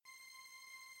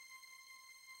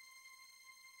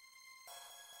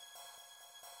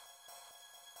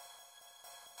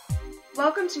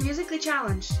Welcome to Musically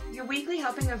Challenged, your weekly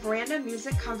helping of random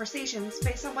music conversations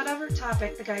based on whatever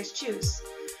topic the guys choose.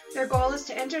 Their goal is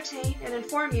to entertain and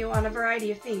inform you on a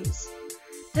variety of themes.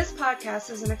 This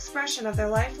podcast is an expression of their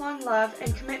lifelong love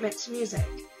and commitment to music.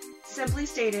 Simply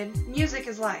stated, music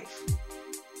is life.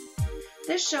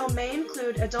 This show may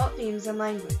include adult themes and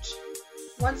language.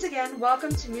 Once again,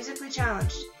 welcome to Musically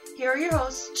Challenged. Here are your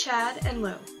hosts, Chad and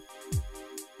Lou.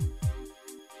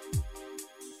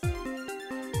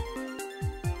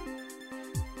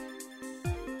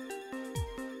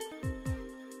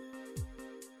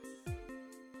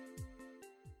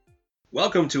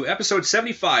 Welcome to episode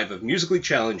 75 of Musically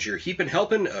Challenged, your heapin'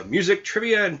 helping of music,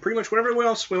 trivia, and pretty much whatever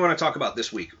else we want to talk about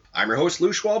this week. I'm your host,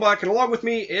 Lou Schwalbach, and along with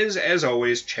me is, as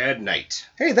always, Chad Knight.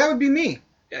 Hey, that would be me.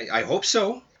 I hope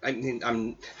so. I mean,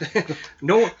 I'm...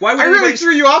 no, why would I really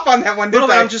threw you off on that one, didn't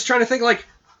I? I'm just trying to think,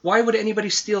 why would anybody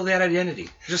steal that identity?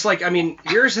 Just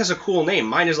yours has a cool name.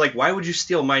 Mine is why would you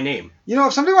steal my name? You know,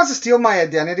 if somebody wants to steal my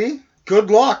identity,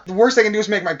 good luck. The worst they can do is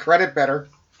make my credit better.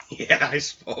 Yeah, I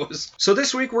suppose. So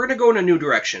this week, we're going to go in a new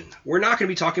direction. We're not going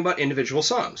to be talking about individual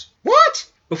songs.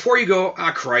 What? Before you go,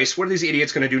 Christ, what are these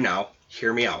idiots going to do now?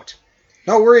 Hear me out.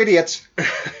 No, we're idiots.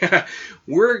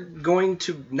 We're going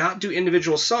to not do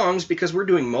individual songs because we're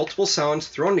doing multiple sounds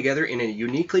thrown together in a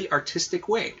uniquely artistic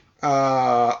way.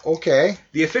 Okay.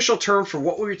 The official term for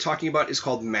what we're talking about is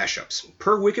called mashups.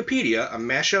 Per Wikipedia, a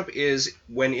mashup is,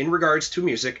 when in regards to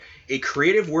music, a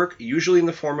creative work usually in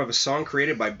the form of a song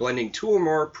created by blending two or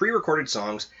more pre-recorded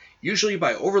songs, usually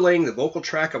by overlaying the vocal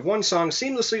track of one song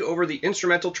seamlessly over the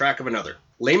instrumental track of another.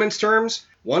 Layman's terms,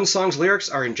 one song's lyrics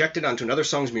are injected onto another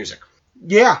song's music.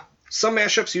 Yeah. Some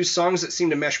mashups use songs that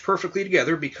seem to mesh perfectly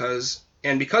together because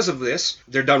of this,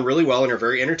 they're done really well and are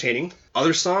very entertaining.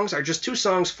 Other songs are just two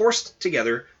songs forced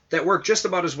together that work just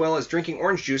about as well as drinking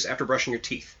orange juice after brushing your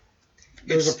teeth.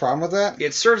 There's a problem with that?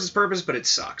 It serves its purpose, but it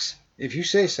sucks. If you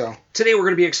say so. Today we're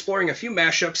going to be exploring a few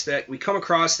mashups that we come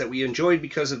across that we enjoyed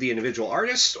because of the individual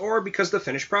artist or because of the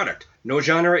finished product. No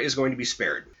genre is going to be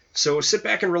spared. So sit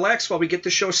back and relax while we get the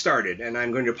show started, and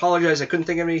I'm going to apologize I couldn't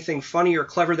think of anything funny or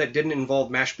clever that didn't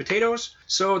involve mashed potatoes,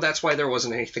 so that's why there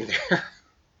wasn't anything there.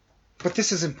 But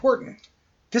this is important.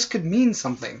 This could mean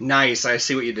something. Nice, I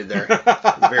see what you did there.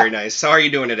 Very nice. How are you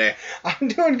doing today? I'm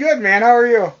doing good, man. How are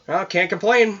you? Well, can't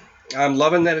complain. I'm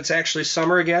loving that it's actually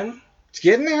summer again. It's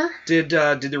getting there. Did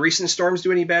the recent storms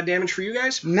do any bad damage for you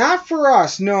guys? Not for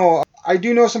us, no. I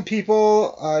do know some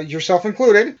people, yourself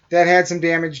included, that had some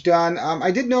damage done.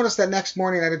 I did notice that next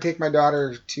morning I had to take my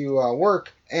daughter to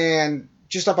work, and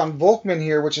just up on Volkman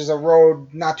here, which is a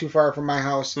road not too far from my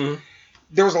house,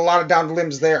 there was a lot of downed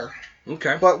limbs there.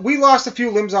 Okay. But we lost a few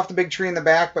limbs off the big tree in the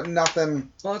back, but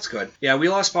nothing. Well, that's good. Yeah, we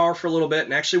lost power for a little bit,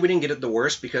 and actually we didn't get it the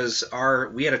worst because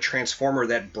we had a transformer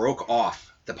that broke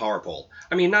off the power pole.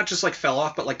 I mean, not just fell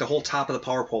off, but the whole top of the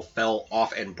power pole fell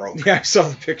off and broke. Yeah, I saw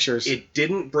the pictures. It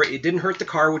didn't hurt the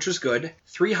car, which was good.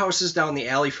 3 houses down the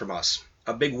alley from us,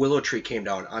 a big willow tree came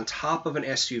down on top of an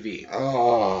SUV.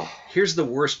 Oh. Here's the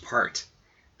worst part.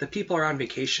 The people are on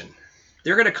vacation.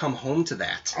 They're going to come home to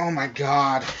that. Oh, my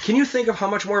God. Can you think of how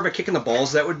much more of a kick in the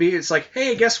balls that would be? It's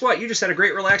hey, guess what? You just had a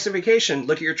great relaxing vacation.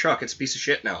 Look at your truck. It's a piece of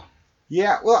shit now.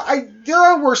 Yeah, well, there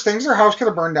are worse things. Their house could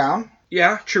have burned down.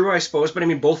 Yeah, true, I suppose. But, I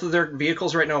mean, both of their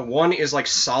vehicles right now, one is,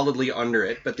 solidly under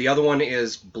it, but the other one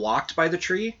is blocked by the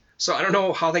tree. So I don't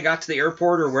know how they got to the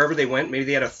airport or wherever they went. Maybe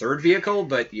they had a third vehicle,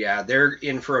 but, yeah, they're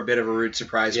in for a bit of a rude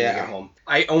surprise when they get home.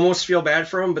 I almost feel bad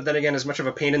for them, but then again, as much of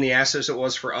a pain in the ass as it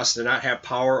was for us to not have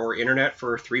power or internet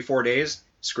for 3-4 days,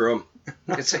 screw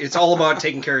them. It's all about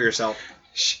taking care of yourself.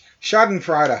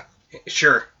 Schadenfreude.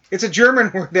 Sure. It's a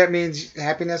German word that means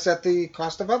happiness at the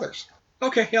cost of others.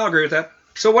 Okay, yeah, I'll agree with that.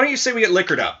 So why don't you say we get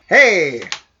liquored up? Hey!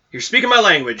 You're speaking my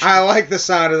language. I like the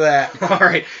sound of that. All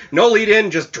right, no lead in,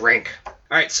 just drink.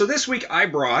 All right, so this week I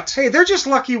brought... Hey, they're just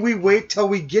lucky we wait till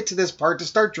we get to this part to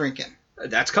start drinking.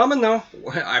 That's coming, though.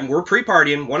 We're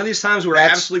pre-partying. One of these times we're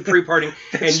absolutely pre-partying,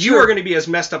 and you true. are going to be as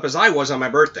messed up as I was on my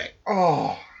birthday.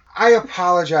 Oh, I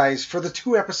apologize for the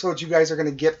 2 episodes you guys are going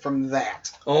to get from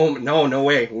that. Oh, no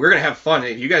way. We're going to have fun.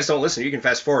 If you guys don't listen, you can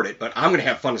fast forward it, but I'm going to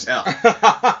have fun as hell.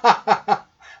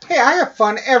 Hey, I have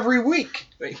fun every week.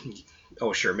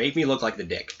 Oh, sure. Make me look like the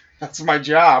dick. That's my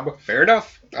job. Fair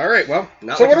enough. All right, well.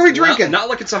 So what are we drinking? Not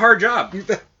like it's a hard job.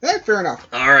 Fair enough.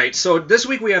 All right, so this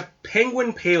week we have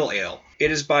Penguin Pale Ale.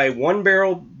 It is by One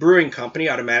Barrel Brewing Company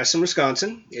out of Madison,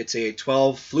 Wisconsin. It's a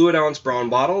 12 fluid ounce brown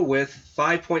bottle with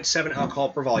 5.7 alcohol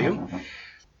per volume.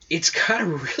 It's got a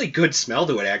really good smell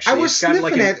to it, actually. I was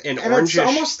sniffing it, and it's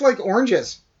almost like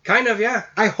oranges. Kind of, yeah.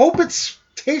 I hope it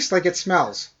tastes like it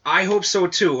smells. I hope so,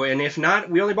 too. And if not,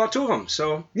 we only bought 2 of them.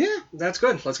 So, yeah, that's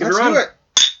good. Let's give it a run. Let's do it.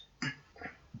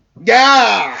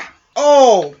 Yeah.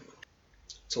 Oh,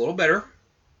 It's a little bitter.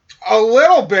 a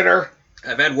little bitter.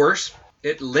 I've had worse.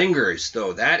 It lingers,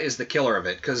 though. That is the killer of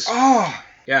it. Because, Oh,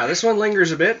 yeah, this one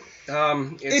lingers a bit.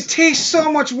 it tastes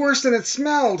so much worse than it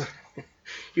smelled.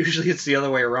 Usually it's the other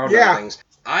way around Yeah. on things.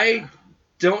 I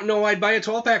don't know I'd buy a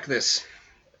 12-pack of this.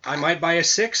 I might buy a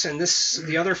 6, and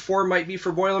the other 4 might be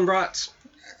for boiling brats.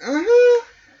 Uh-huh.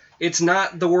 It's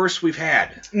not the worst we've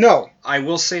had. No. I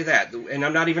will say that. And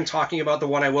I'm not even talking about the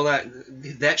one I will not...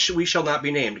 we shall not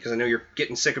be named, because I know you're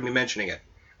getting sick of me mentioning it.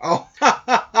 Oh.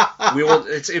 We will.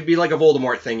 It'd be like a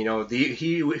Voldemort thing, you know.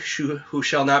 He who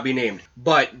shall not be named.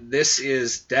 But this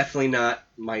is definitely not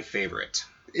my favorite.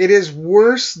 It is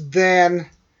worse than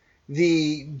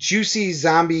the juicy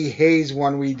zombie haze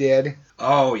one we did.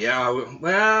 Oh yeah.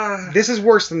 Well, This is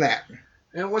worse than that.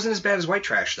 it wasn't as bad as White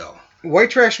Trash though. White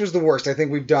Trash was the worst I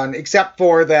think we've done, except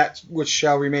for that which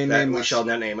shall remain That nameless. we shall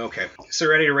not name. Okay. So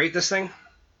ready to rate this thing?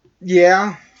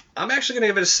 Yeah, I'm actually gonna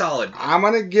give it a solid. I'm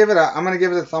gonna give it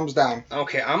a thumbs down.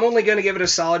 Okay. I'm only gonna give it a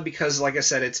solid because, like I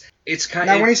said, it's kind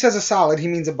Now, of when he says a solid, he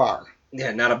means a bar.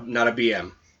 yeah, not a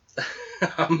BM.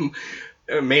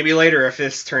 Maybe later if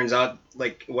this turns out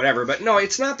like whatever, but no,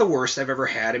 it's not the worst I've ever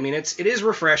had. I mean, it is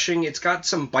refreshing. It's got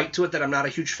some bite to it that I'm not a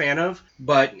huge fan of,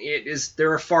 but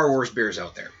there are far worse beers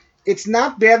out there. It's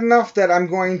not bad enough that I'm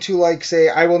going to like say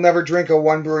I will never drink a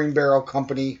One Brewing Barrel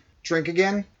Company drink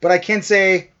again, but I can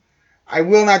say I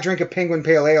will not drink a Penguin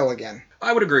Pale Ale again.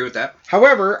 I would agree with that.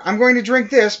 However, I'm going to drink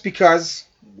this because,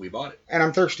 We bought it. and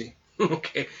I'm thirsty.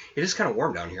 Okay. It is kind of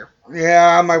warm down here.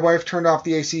 Yeah, my wife turned off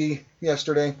the AC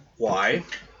yesterday Why?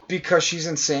 because she's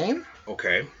insane.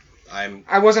 Okay.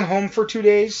 I wasn't home for 2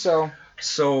 days, so...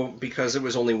 So because it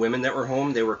was only women that were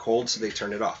home, they were cold, so they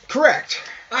turned it off. Correct.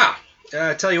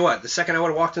 Tell you what, the second I would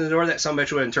have walked in the door, that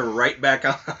sumbitch would have turned right back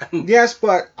on. Yes,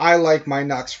 but I like my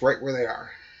nuts right where they are.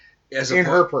 In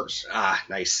her purse.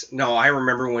 Nice. No, I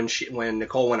remember when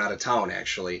Nicole went out of town,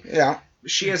 actually. Yeah.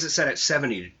 She has it set at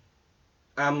 70.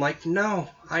 I'm like, no.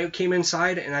 I came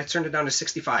inside and I turned it down to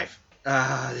 65.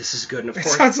 This is good. And of It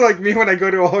course, sounds like me when I go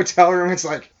to a hotel room. It's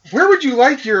like, where would you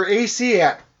like your AC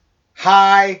at?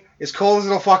 High, as cold as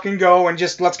it'll fucking go, and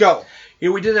just let's go.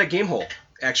 we did that game hole,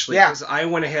 actually. Yeah. Because I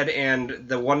went ahead and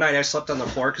the one night I slept on the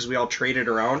floor because we all traded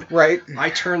around. Right. I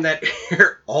turned that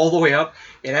air all the way up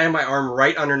and I had my arm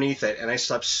right underneath it, and I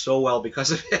slept so well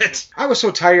because of it. I was so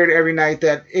tired every night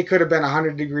that it could have been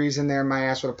 100 degrees in there and my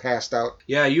ass would have passed out.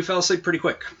 Yeah, you fell asleep pretty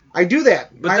quick. I do that.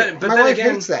 But my then wife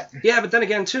again, hates that. Yeah, but then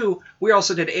again, too, we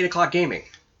also did 8 o'clock gaming.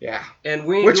 Yeah. And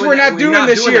we ain't Which doing we're that- not doing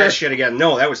this year. That shit again.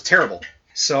 No, that was terrible.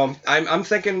 So I'm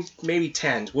thinking maybe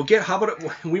 10. How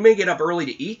about we may get up early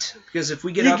to eat, because if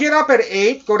we get You up, get up at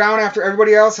 8, go down after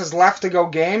everybody else has left to go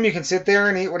game. You can sit there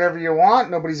and eat whatever you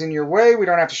want. Nobody's in your way. We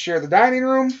don't have to share the dining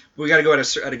room. we got to go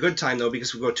at a good time though, because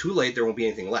if we go too late, there won't be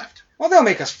anything left. Well, they'll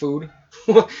make us food.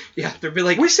 Yeah, they'll be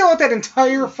like, We sell at that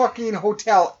entire fucking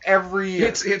hotel every year.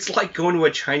 it's like going to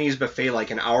a Chinese buffet like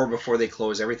an hour before they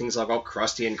close. Everything's like all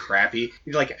crusty and crappy.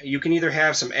 You can either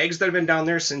have some eggs that have been down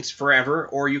there since forever,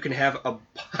 or you can have a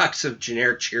box of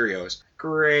generic Cheerios.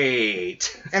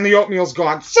 Great. And the oatmeal's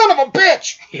gone. Son of a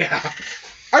bitch! Yeah.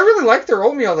 I really like their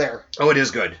oatmeal there. Oh, it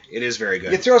is good. It is very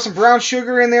good. You throw some brown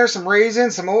sugar in there, some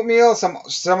raisins, some oatmeal, some of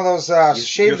those You're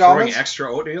shaved throwing almonds.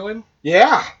 extra oatmeal in?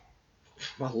 Yeah,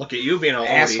 Well, look at you being all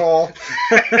asshole.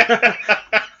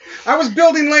 I was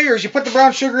building layers. You put the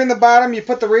brown sugar in the bottom, you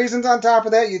put the raisins on top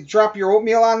of that, you drop your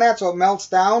oatmeal on that so it melts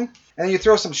down, and then you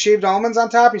throw some shaved almonds on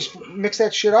top, and you mix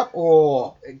that shit up.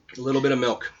 Oh, A little bit of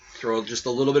milk. Throw just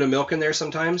a little bit of milk in there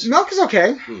sometimes. milk is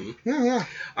okay. Mhm. Yeah.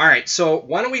 All right, so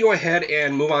why don't we go ahead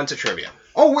and move on to trivia?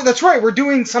 Oh, that's right. We're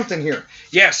doing something here.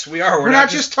 Yes, we are. We're We're not not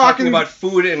just just talking talking- about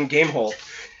food and game hole.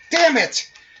 Damn it.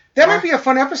 That might be a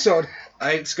fun episode.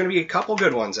 It's going to be a couple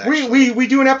good ones, actually. We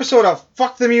do an episode of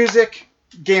Fuck the Music,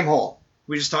 Game Hole.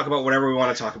 We just talk about whatever we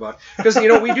want to talk about. Because,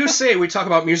 we do say we talk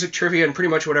about music trivia and pretty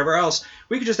much whatever else.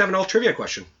 We could just have an all trivia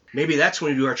question. Maybe that's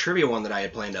when we do our trivia one that I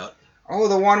had planned out. Oh,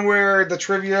 the one where the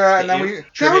trivia, and then The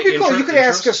that would be trivia cool. You could intros?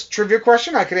 ask us trivia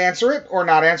question. I could answer it or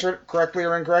not answer it correctly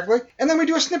or incorrectly, and then we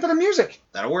do a snippet of music.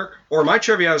 That'll work. Or my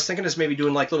trivia, I was thinking is maybe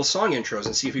doing like little song intros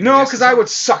and see if you can No, guess because the I song. would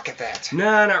suck at that.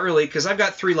 Nah, not really, because I've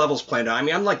got 3 levels planned out. I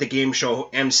mean, I'm like the game show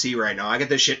MC right now. I got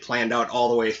this shit planned out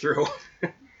all the way through.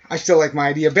 I still like my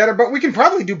idea better, but we can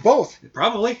probably do both.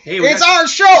 Probably. Hey, It's our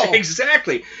show.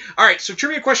 Exactly. All right, so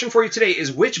trivia question for you today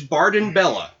is which Bardin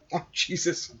Bella Oh,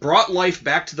 Jesus. brought life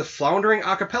back to the floundering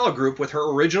a cappella group with her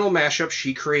original mashup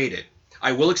she created?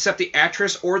 I will accept the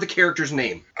actress or the character's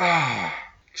name. Ah,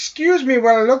 Excuse me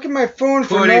while I look at my phone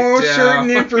for Put no it down.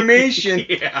 certain information.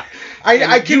 Yeah.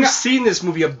 I can. You've seen this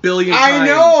movie a billion times. I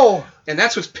know. And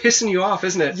that's what's pissing you off,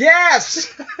 isn't it?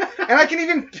 Yes. And I can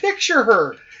even picture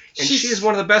her. And she is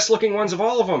one of the best looking ones of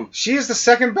all of them. She is the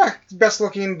second best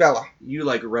looking Bella. You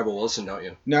like Rebel Wilson, don't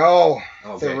you? No,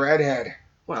 Okay. the redhead.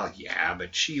 Well, yeah,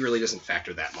 but she really doesn't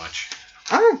factor that much.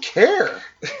 I don't care.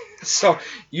 So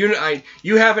you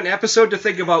have an episode to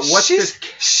think about what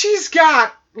She's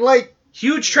got like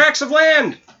huge tracts of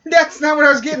land. That's not what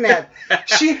I was getting at.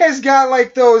 She has got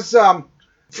like those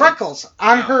freckles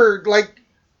on her, like.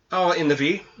 Oh, in the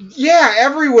V? Yeah,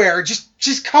 everywhere.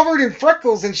 She's covered in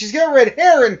freckles and she's got red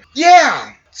hair and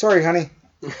yeah. Sorry, honey.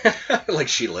 Like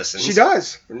she listens. She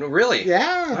does. No, really?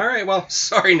 Yeah. All right. Well,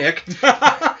 sorry, Nick.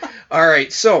 All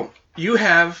right. So you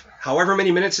have however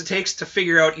many minutes it takes to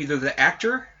figure out either the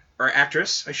actor or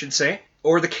actress, I should say,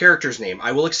 or the character's name.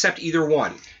 I will accept either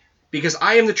one because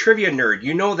I am the trivia nerd.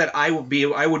 You know that I would be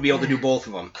able to do both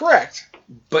of them. Correct.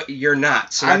 But you're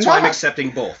not, so that's why I'm accepting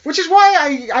both. Which is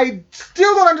why I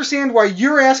still don't understand why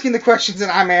you're asking the questions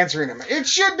and I'm answering them. It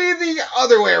should be the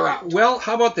other way around. Well,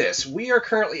 how about this? We are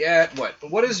currently at what?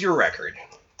 What is your record?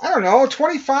 I don't know,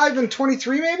 25 and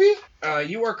 23 maybe?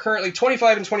 You are currently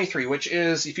 25 and 23, which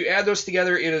is, if you add those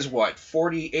together, it is what,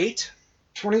 48?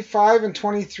 25 and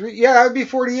 23? Yeah, that would be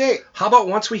 48. How about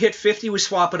once we hit 50, we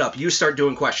swap it up. You start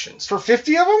doing questions. For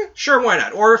 50 of them? Sure, why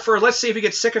not? Or let's say if we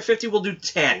get sick of 50, we'll do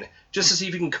 10, just to see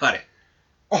if you can cut it.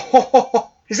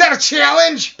 Oh, is that a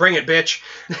challenge? Bring it, bitch.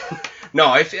 No,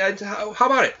 how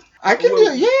about it? I can do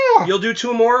it, yeah. You'll do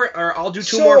 2 more, or I'll do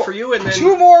 2 more for you, and then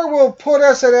 2 more will put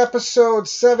us at episode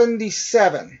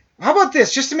 77. How about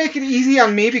this, just to make it easy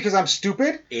on me because I'm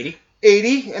stupid? 80.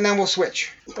 80, and then we'll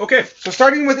switch. Okay. So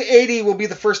starting with 80 will be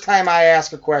the first time I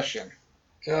ask a question.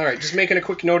 All right, just making a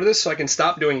quick note of this so I can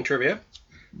stop doing trivia.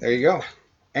 There you go.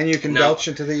 And you can belch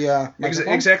into the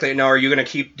microphone. Exactly. Now, are you going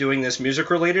to keep doing this music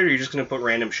related, or are you just going to put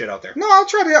random shit out there? No, I'll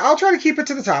try to keep it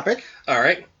to the topic. All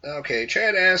right. Okay.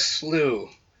 Chad asks Lou.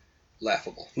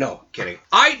 Laughable. No, kidding.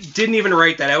 I didn't even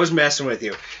write that. I was messing with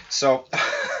you. So.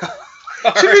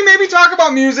 Should we maybe talk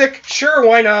about music? Sure,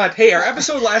 why not? Hey, our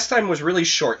episode last time was really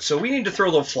short, so we need to throw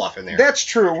a little fluff in there. That's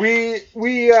true. We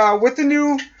with the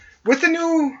new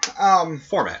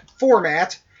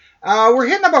format. We're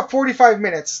hitting about 45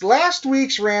 minutes. Last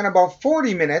week's ran about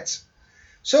 40 minutes.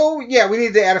 So, yeah, we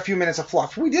need to add a few minutes of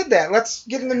fluff. We did that. Let's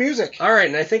get into music. All right,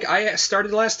 and I think I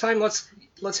started last time.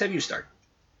 Let's have you start.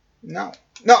 No,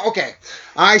 okay.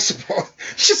 I suppose.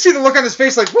 You should see the look on his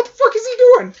face like, what the fuck is he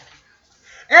doing?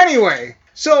 Anyway,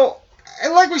 so,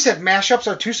 like we said,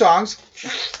 mashups are 2 songs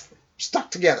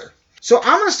stuck together. So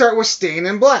I'm going to start with Staying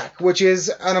in Black, which is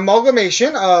an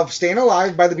amalgamation of Staying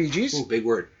Alive by the Bee Gees. Ooh, big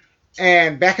word.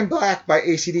 And Back in Black by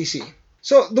AC/DC.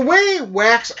 So the way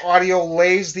Wax Audio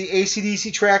lays the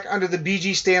AC/DC track under the Bee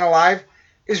Gees Staying Alive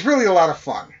is really a lot of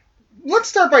fun. Let's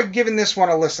start by giving this one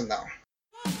a listen, though.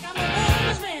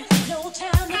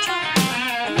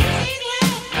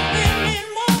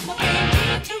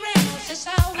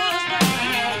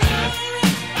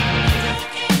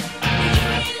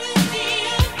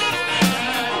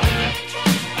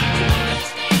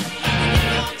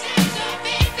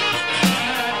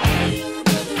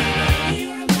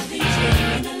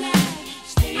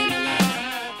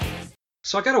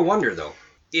 So I gotta wonder, though,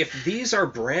 if these are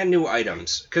brand new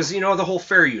items, because, you know, the whole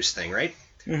fair use thing, right?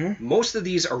 Mm-hmm. Most of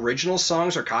these original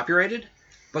songs are copyrighted,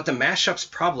 but the mashups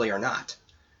probably are not.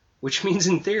 Which means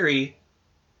in theory,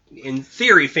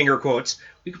 finger quotes,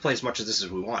 we could play as much of this as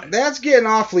we wanted. That's getting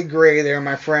awfully gray there,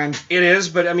 my friend. It is,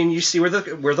 but I mean, you see where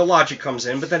the logic comes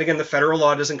in, but then again, the federal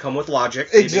law doesn't come with logic.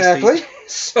 Exactly.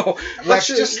 So let's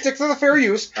just stick to the fair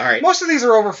use. All right. Most of these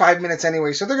are over 5 minutes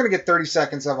anyway, so they're going to get 30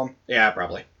 seconds of them. Yeah,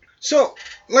 probably. So,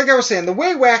 like I was saying, the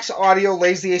way Wax Audio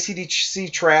lays the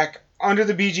AC/DC track under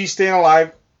the Bee Gees Staying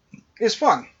Alive is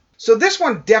fun. So this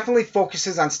one definitely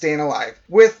focuses on Staying Alive,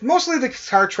 with mostly the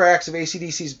guitar tracks of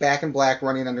AC/DC's Back in Black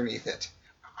running underneath it.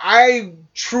 I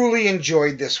truly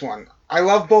enjoyed this one. I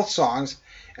love both songs,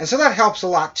 and so that helps a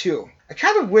lot too. I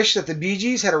kind of wish that the Bee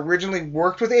Gees had originally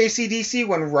worked with AC/DC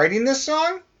when writing this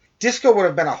song. Disco would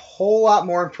have been a whole lot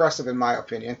more impressive in my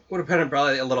opinion. Would have been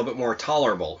probably a little bit more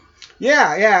tolerable.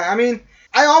 Yeah. I mean,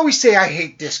 I always say I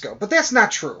hate disco, but that's not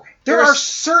true. There are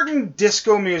certain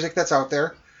disco music that's out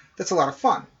there that's a lot of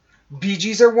fun. Bee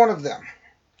Gees are one of them.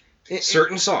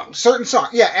 Certain songs.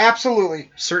 Yeah,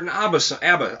 absolutely. Certain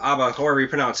ABBA, however you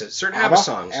pronounce it. Certain ABBA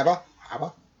songs.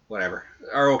 ABBA. whatever,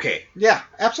 are okay. Yeah,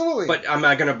 absolutely. But am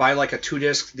I going to buy like a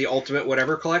 2-disc, the Ultimate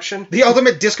Whatever collection? The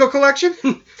Ultimate Disco Collection?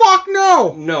 Fuck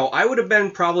no! No, I would have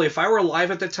been probably, if I were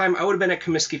alive at the time, I would have been at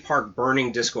Comiskey Park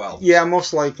burning disco albums. Yeah,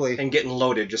 most likely. And getting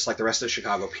loaded just like the rest of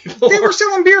Chicago people. They were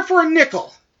selling beer for a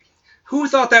nickel. Who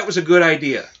thought that was a good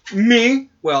idea? Me?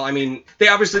 Well, I mean, they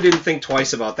obviously didn't think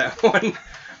twice about that one.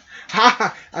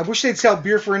 I wish they'd sell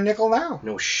beer for a nickel now.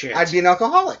 No shit. I'd be an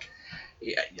alcoholic.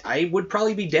 Yeah, I would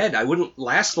probably be dead. I wouldn't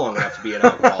last long enough to be an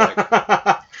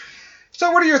alcoholic.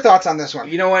 So what are your thoughts on this one?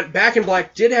 You know what? Back in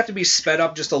Black did have to be sped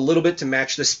up just a little bit to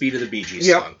match the speed of the Bee Gees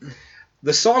song.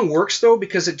 The song works, though,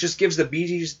 because it just gives the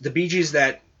Bee Gees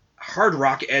that hard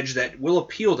rock edge that will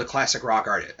appeal to classic rock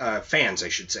fans, I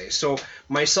should say. So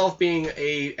myself being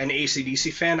an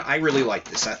AC/DC fan, I really liked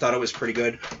this. I thought it was pretty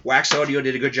good. Wax Audio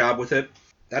did a good job with it.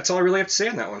 That's all I really have to say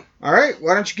on that one. All right,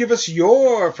 why don't you give us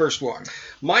your first one?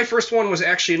 My first one was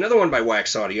actually another one by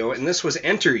Wax Audio, and this was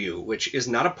Enter You, which is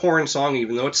not a porn song,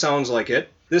 even though it sounds like it.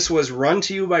 This was Run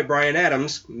to You by Bryan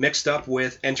Adams, mixed up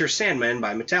with Enter Sandman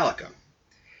by Metallica.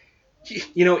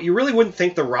 You know, you really wouldn't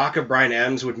think the rock of Bryan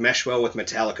Adams would mesh well with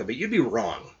Metallica, but you'd be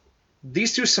wrong.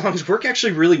 These two songs work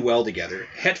actually really well together.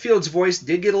 Hetfield's voice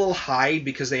did get a little high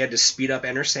because they had to speed up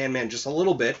Enter Sandman just a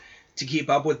little bit to keep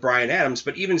up with Bryan Adams,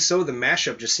 but even so, the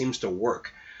mashup just seems to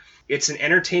work. It's an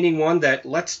entertaining one that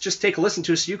let's just take a listen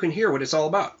to so you can hear what it's all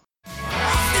about.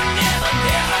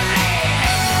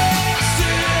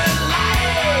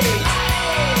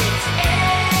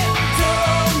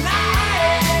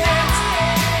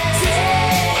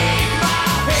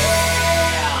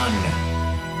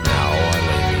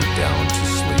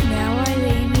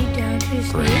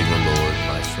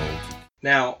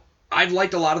 Now, I've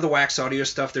liked a lot of the Wax Audio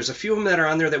stuff. There's a few of them that are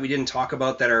on there that we didn't talk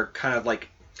about that are kind of like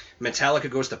Metallica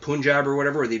goes to Punjab or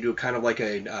whatever, where they do kind of like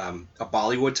a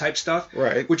Bollywood type stuff,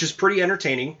 right? Which is pretty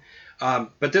entertaining.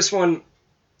 But this one,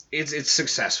 it's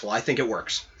successful. I think it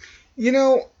works. You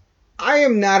know, I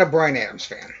am not a Bryan Adams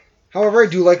fan. However, I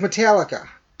do like Metallica.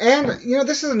 And, you know,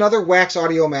 this is another Wax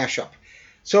Audio mashup.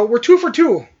 So we're 2 for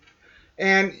 2.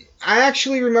 And I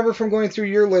actually remember from going through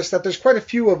your list that there's quite a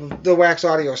few of the Wax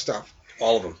Audio stuff.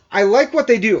 All of them. I like what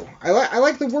they do. I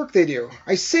like the work they do.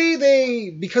 I say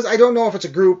because I don't know if it's a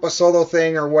group, a solo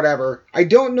thing, or whatever. I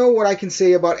don't know what I can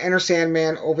say about Enter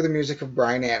Sandman over the music of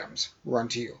Bryan Adams. Run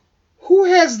to You. Who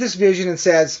has this vision and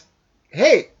says,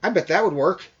 hey, I bet that would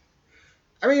work?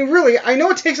 I mean, really, I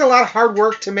know it takes a lot of hard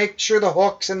work to make sure the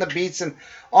hooks and the beats and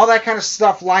all that kind of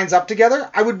stuff lines up together.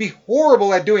 I would be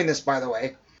horrible at doing this, by the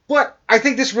way. But I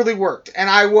think this really worked, and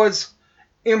I was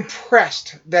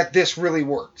impressed that this really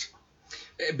worked.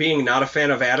 Being not a fan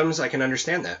of Adams, I can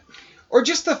understand that. Or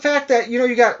just the fact that, you know,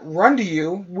 you got Run to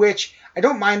You, which I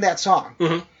don't mind that song.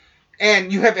 Mm-hmm.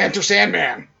 And you have Enter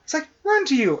Sandman. It's like, Run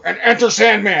to You and Enter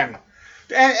Sandman.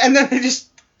 And then they just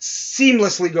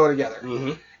seamlessly go together.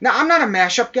 Mm-hmm. Now, I'm not a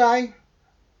mashup guy,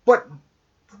 but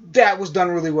that was done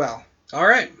really well. All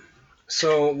right.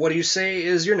 So what do you say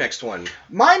is your next one?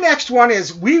 My next one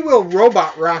is We Will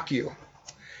Robot Rock You.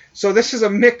 So this is a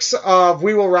mix of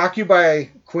We Will Rock You by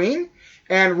Queen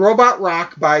and Robot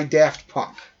Rock by Daft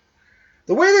Punk.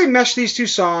 The way they mesh these two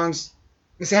songs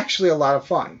is actually a lot of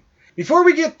fun. Before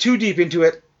we get too deep into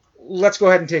it, let's go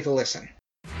ahead and take a listen.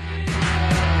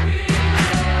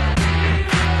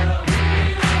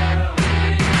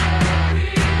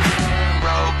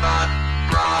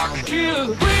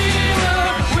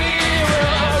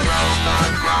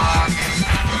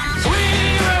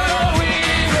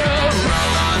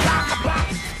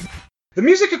 The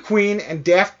music of Queen and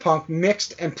Daft Punk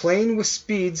mixed and playing with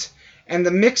speeds, and the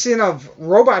mix-in of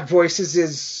robot voices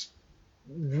is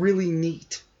really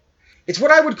neat. It's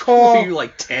what I would call... Are you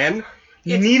like 10?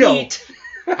 Neato. Neat.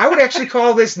 I would actually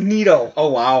call this neato. Oh,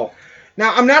 wow.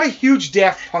 Now, I'm not a huge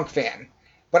Daft Punk fan,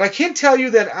 but I can tell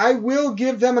you that I will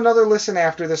give them another listen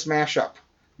after this mashup.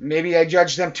 Maybe I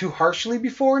judged them too harshly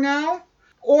before now,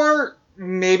 or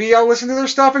maybe I'll listen to their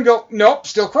stuff and go, nope,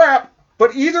 still crap.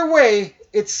 But either way,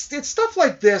 it's stuff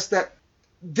like this that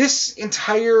this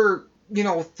entire, you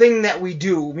know, thing that we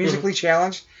do, Musically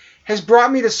Challenged, has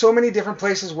brought me to so many different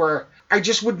places where I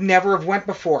just would never have went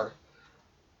before.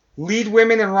 Lead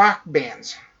women in rock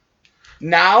bands.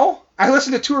 Now, I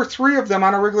listen to 2 or 3 of them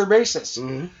on a regular basis.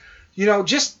 Mm-hmm. You know,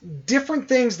 just different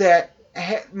things that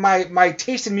my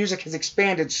taste in music has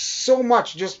expanded so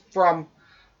much just from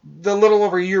the little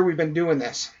over a year we've been doing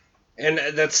this. And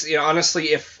that's, you know, honestly,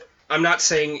 if I'm not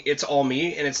saying it's all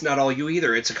me and it's not all you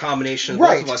either, it's a combination of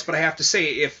both of us, but I have to say,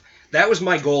 if that was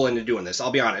my goal into doing this,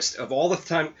 I'll be honest, of all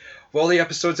the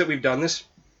episodes that we've done this,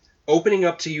 opening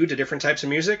up to you to different types of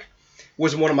music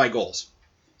was one of my goals.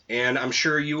 And I'm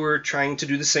sure you were trying to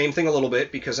do the same thing a little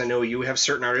bit, because I know you have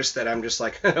certain artists that I'm just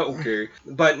like, okay.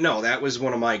 But no, that was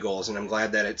one of my goals, and I'm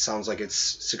glad that it sounds like it's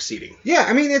succeeding. Yeah,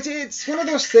 I mean, it's one of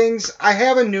those things. I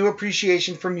have a new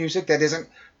appreciation for music that isn't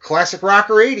classic rock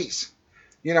or 80s,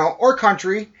 or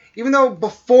country. Even though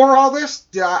before all this,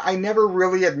 I never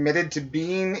really admitted to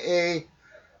being a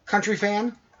country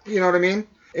fan. You know what I mean?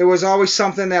 It was always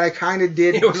something that I kind of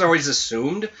did. It was always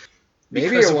assumed. Maybe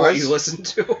because it of was. what you listened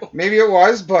to. Maybe it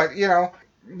was, but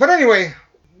But anyway,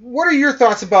 what are your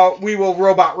thoughts about We Will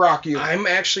Robot Rock You? I'm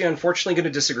actually, unfortunately, going to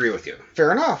disagree with you.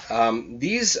 Fair enough.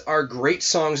 These are great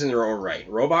songs in their own right.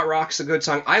 Robot Rock's a good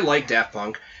song. I like Daft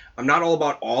Punk. I'm not all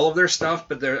about all of their stuff,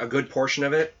 but they're a good portion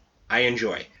of it I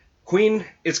enjoy. Queen,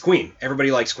 it's Queen.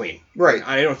 Everybody likes Queen. Right.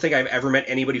 I don't think I've ever met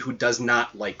anybody who does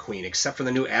not like Queen, except for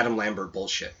the new Adam Lambert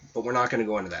bullshit. But we're not going to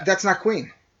go into that. That's not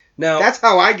Queen. No. That's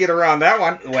how I get around that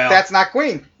one. Well, that's not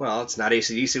Queen. Well, it's not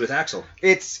AC/DC with Axl.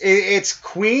 It's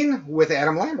Queen with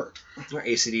Adam Lambert. Or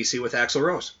AC/DC with Axl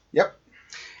Rose. Yep.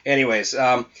 Anyways,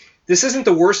 this isn't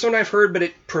the worst one I've heard,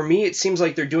 but for me, it seems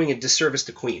like they're doing a disservice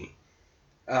to Queen.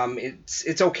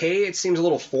 It's okay. It seems a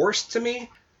little forced to me.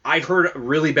 I've heard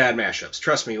really bad mashups.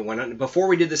 Trust me. Before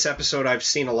we did this episode, I've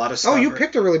seen a lot of stuff. Oh, you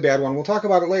picked a really bad one. We'll talk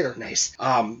about it later. Nice.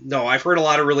 No, I've heard a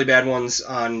lot of really bad ones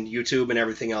on YouTube and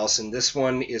everything else, and this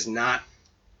one is not.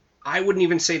 I wouldn't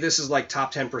even say this is like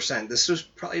top 10%. This was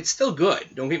probably. It's still good.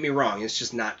 Don't get me wrong. It's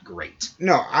just not great.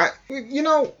 No,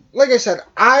 like I said,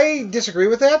 I disagree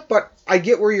with that, but I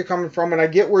get where you're coming from, and I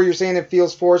get where you're saying it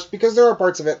feels forced, because there are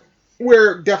parts of it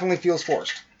where it definitely feels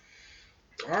forced.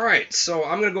 All right, so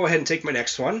I'm going to go ahead and take my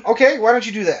next one. Okay, why don't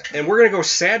you do that? And we're going to go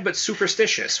Sad But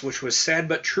Superstitious, which was Sad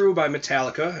But True by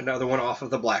Metallica, another one off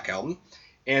of the Black Album,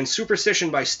 and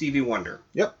Superstition by Stevie Wonder.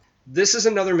 Yep. This is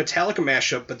another Metallica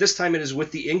mashup, but this time it is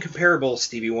with the incomparable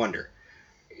Stevie Wonder.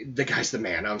 The guy's the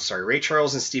man, I'm sorry. Ray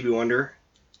Charles and Stevie Wonder,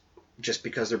 just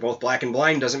because they're both black and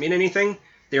blind doesn't mean anything.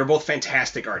 They are both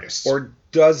fantastic artists. Or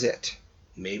does it?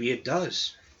 Maybe it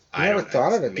does. I never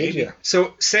thought of it, maybe. Did you?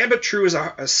 So, Sad But True is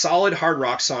a solid hard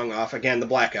rock song off, again, the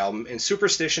Black Album, and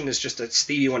Superstition is just a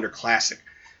Stevie Wonder classic.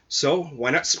 So,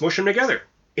 why not smush them together?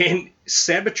 And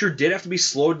Sad But True did have to be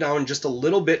slowed down just a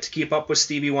little bit to keep up with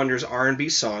Stevie Wonder's R&B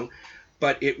song,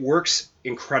 but it works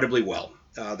incredibly well.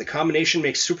 The combination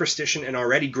makes Superstition an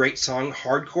already great song,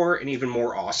 hardcore, and even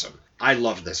more awesome. I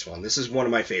love this one. This is one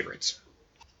of my favorites.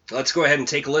 Let's go ahead and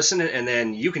take a listen, and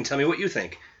then you can tell me what you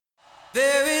think.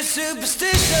 Very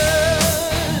superstitious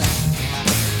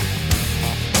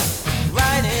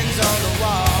writings on the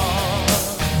wall.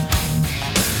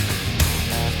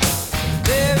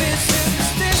 Very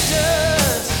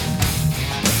superstitious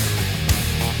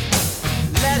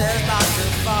letters about to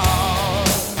fall.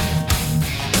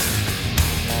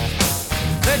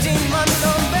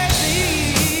 13-month-old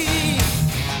baby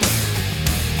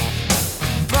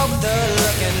broke the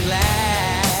looking glass.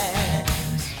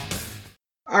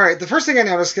 All right, the first thing I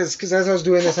noticed, because as I was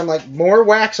doing this, I'm like, more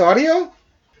wax audio?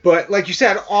 But like you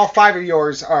said, all 5 of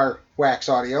yours are wax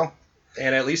audio.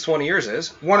 And at least one of yours is.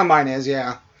 One of mine is,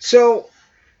 yeah. So,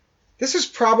 this is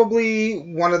probably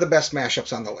one of the best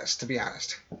mashups on the list, to be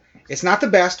honest. It's not the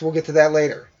best, we'll get to that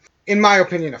later. In my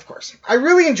opinion, of course. I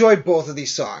really enjoy both of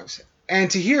these songs.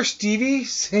 And to hear Stevie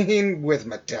singing with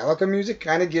Metallica music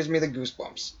kind of gives me the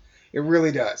goosebumps. It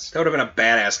really does. That would have been a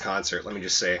badass concert, let me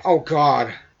just say. Oh,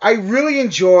 God. I really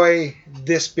enjoy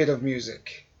this bit of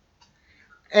music.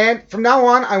 And from now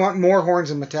on, I want more horns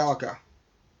in Metallica.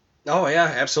 Oh, yeah,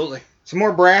 absolutely. Some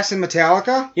more brass in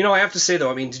Metallica. You know, I have to say,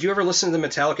 though, I mean, did you ever listen to the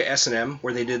Metallica S&M,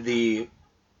 where they did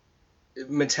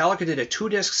Metallica did a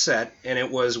 2-disc set, and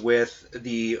it was with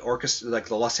the orchestra, like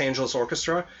the Los Angeles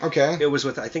Orchestra. Okay. It was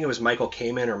with, I think it was Michael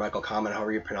Kamen, or Michael Kamen,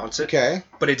 however you pronounce it. Okay.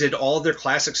 But it did all of their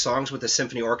classic songs with the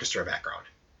symphony orchestra background.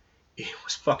 It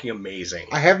was fucking amazing.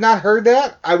 I have not heard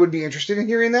that. I would be interested in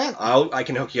hearing that. I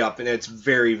can hook you up, and it's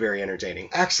very, very entertaining.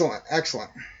 Excellent, excellent.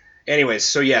 Anyways,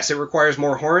 so yes, it requires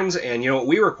more horns, and you know what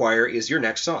we require is your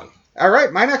next song. All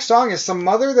right, my next song is Some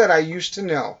Mother That I Used to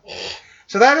Know.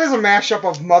 So that is a mashup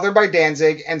of Mother by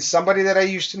Danzig and Somebody That I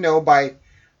Used to Know by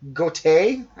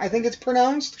Gotye, I think it's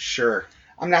pronounced. Sure.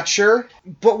 I'm not sure.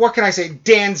 But what can I say?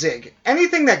 Danzig.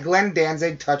 Anything that Glenn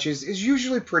Danzig touches is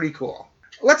usually pretty cool.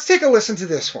 Let's take a listen to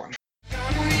this one.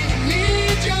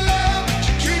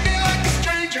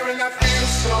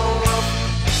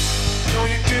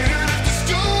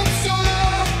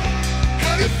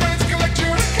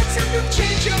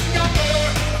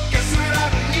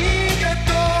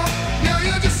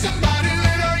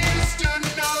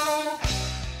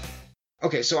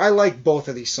 Okay, so I like both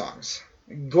of these songs.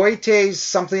 Gotye's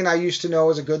Something I Used to Know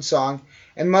is a good song,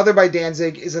 and Mother by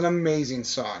Danzig is an amazing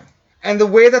song. And the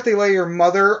way that they layer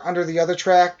Mother under the other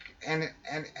track, and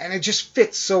it just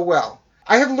fits so well.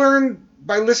 I have learned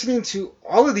by listening to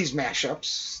all of these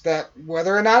mashups that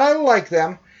whether or not I like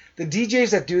them, the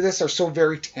DJs that do this are so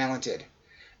very talented.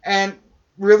 And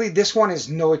really, this one is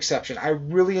no exception. I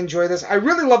really enjoy this. I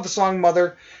really love the song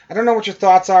Mother. I don't know what your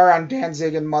thoughts are on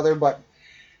Danzig and Mother, but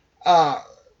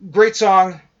great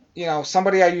song. You know,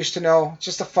 somebody I used to know.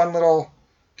 Just a fun little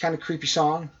kind of creepy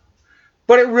song.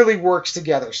 But it really works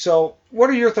together. So what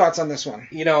are your thoughts on this one?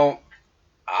 You know,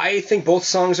 I think both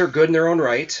songs are good in their own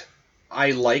right.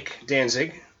 I like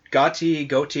Danzig. Gotti,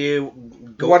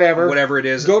 whatever it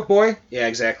is. Goat Boy? Yeah,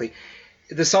 exactly.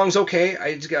 The song's okay.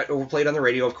 It got overplayed on the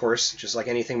radio, of course, just like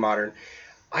anything modern.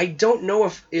 I don't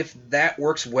know if that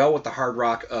works well with the hard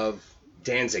rock of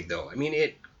Danzig, though. I mean,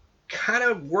 it kind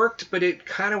of worked, but it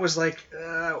kind of was like,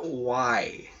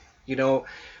 why? You know?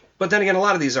 But then again, a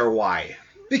lot of these are why.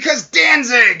 Because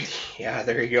Danzig! Yeah,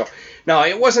 there you go. No,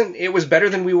 it wasn't. It was better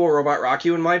than We Will Robot Rock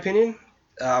You, in my opinion.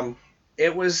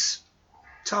 It was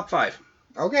top 5.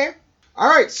 Okay. All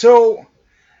right, so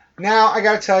now I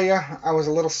got to tell you, I was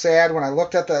a little sad when I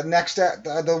looked at the next,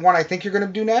 the one I think you're going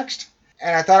to do next,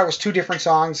 and I thought it was 2 different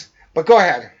songs. But go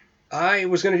ahead. I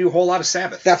was going to do a Whole Lot of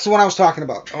Sabbath. That's the one I was talking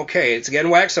about. Okay, it's again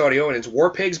Wax Audio, and it's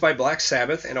War Pigs by Black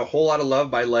Sabbath and A Whole Lot of Love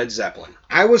by Led Zeppelin.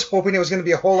 I was hoping it was going to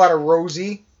be A Whole Lot of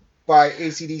Rosie by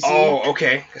AC/DC. Oh,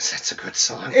 okay. That's a good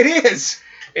song. It is.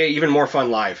 Even more fun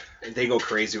live. They go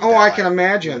crazy with that I live. can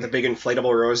imagine. With the big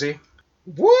inflatable Rosie.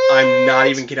 What? I'm not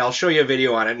even kidding. I'll show you a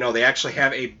video on it. No, they actually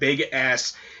have a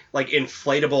big-ass, like,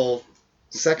 inflatable...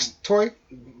 sex toy?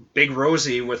 Big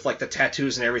Rosie with, like, the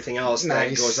tattoos and everything else Nice.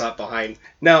 that goes up behind.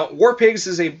 Now, War Pigs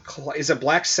is a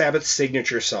Black Sabbath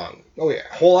signature song. Oh, yeah.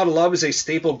 Whole Lot of Love is a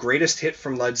staple greatest hit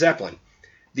from Led Zeppelin.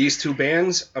 These 2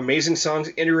 bands' amazing songs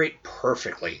integrate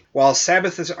perfectly. While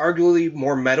Sabbath is arguably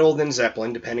more metal than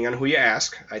Zeppelin, depending on who you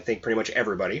ask, I think pretty much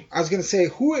everybody. I was going to say,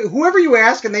 whoever you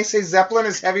ask and they say Zeppelin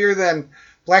is heavier than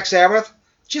Black Sabbath,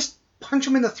 just punch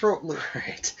them in the throat, Lou.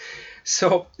 Right.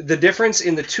 So the difference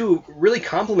in the 2 really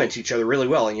complement each other really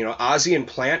well. And, you know, Ozzy and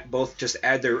Plant both just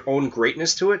add their own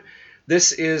greatness to it.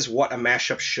 This is what a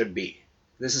mashup should be.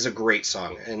 This is a great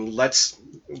song. And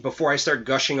before I start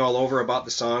gushing all over about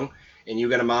the song, and you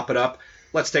gotta mop it up,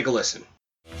 let's take a listen.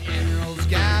 Generals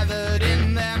gathered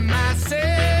in their masses,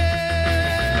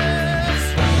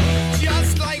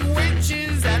 just like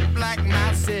witches at black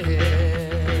masses.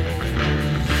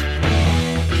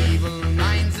 Evil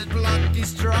minds that plot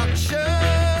destruction,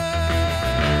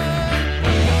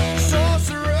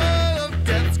 sorcerer of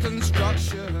death's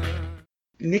construction.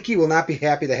 Nikki will not be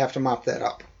happy to have to mop that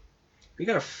up. You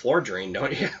got a floor drain,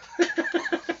 don't you?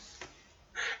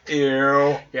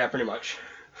 Ew. Yeah, pretty much.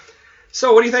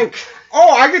 So, what do you think? Oh,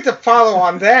 I get to follow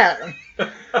on that.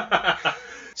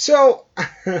 So,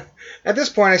 at this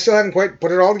point, I still hadn't quite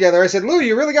put it all together. I said, Lou,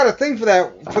 you really got a thing for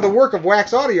the work of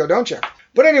Wax Audio, don't you?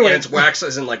 But anyway. Yeah, it's wax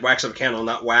as in like wax of a candle,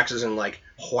 not wax as in like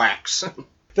wax.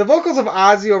 The vocals of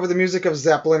Ozzy over the music of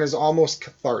Zeppelin is almost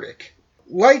cathartic.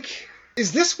 Like,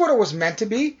 is this what it was meant to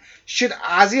be? Should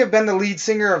Ozzy have been the lead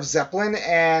singer of Zeppelin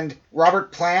and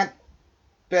Robert Plant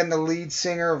been the lead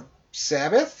singer of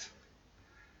Sabbath?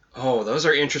 Oh, those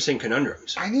are interesting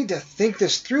conundrums. I need to think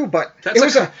this through, but That's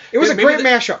it was a great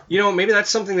mashup. You know, maybe that's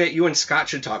something that you and Scott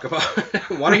should talk about.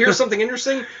 Want to hear something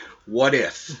interesting? What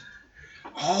if?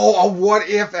 Oh, a what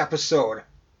if episode.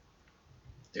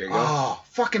 There you go. Oh,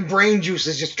 fucking brain juice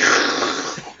is just...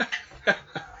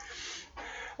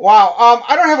 Wow,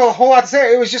 I don't have a whole lot to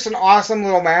say. It was just an awesome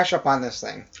little mashup on this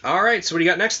thing. All right, so what do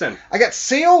you got next then? I got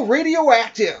Sail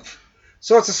Radioactive.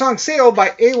 So it's a song Sail by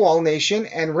AWOL Nation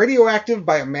and Radioactive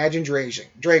by Imagine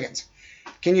Dragons.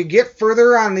 Can you get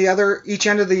further on each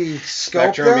end of the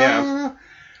scope? Spectrum, yeah.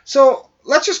 So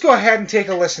let's just go ahead and take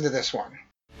a listen to this one.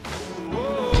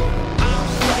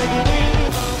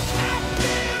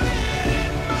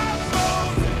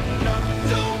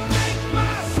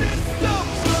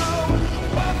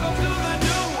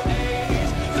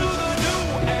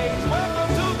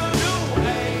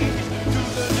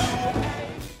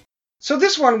 So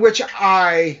this one, which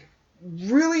I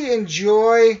really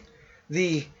enjoy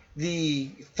the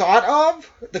thought of,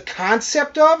 the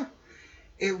concept of,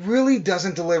 it really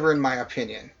doesn't deliver in my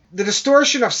opinion. The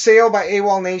distortion of Sail by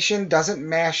AWOL Nation doesn't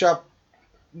mash up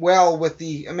well with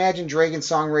the Imagine Dragons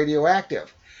song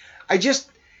Radioactive.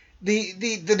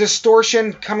 The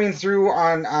distortion coming through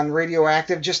on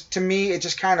Radioactive, just to me, it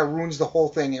just kind of ruins the whole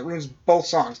thing. It ruins both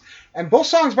songs. And both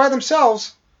songs by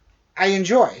themselves, I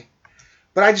enjoy.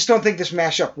 But I just don't think this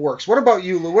mashup works. What about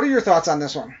you, Lou? What are your thoughts on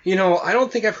this one? You know, I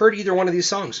don't think I've heard either one of these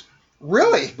songs.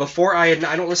 Really? Before I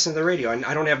don't listen to the radio.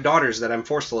 I don't have daughters that I'm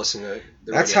forced to listen to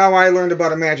the That's radio. how I learned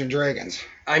about Imagine Dragons.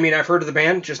 I mean, I've heard of the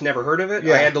band, just never heard of it.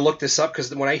 Yeah. I had to look this up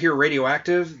because when I hear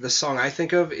Radioactive, the song I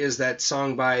think of is that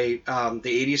song by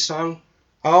the 80s song.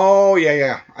 Oh,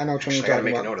 yeah. I know which one Actually, you're I gotta talking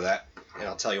make a about. note of that, and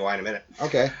I'll tell you why in a minute.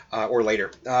 Okay. Or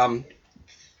later.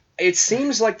 It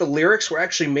seems like the lyrics were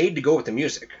actually made to go with the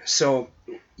music. So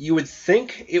you would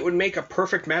think it would make a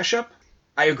perfect mashup.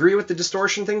 I agree with the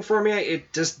distortion thing for me.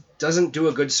 It just doesn't do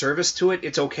a good service to it.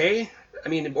 It's okay. I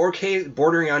mean, okay,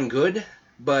 bordering on good,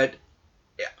 but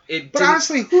it. But didn't-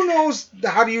 honestly, who knows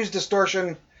how to use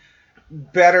distortion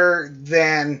better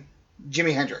than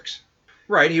Jimi Hendrix?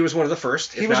 Right, he was one of the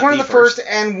first. He was one of the first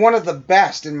and one of the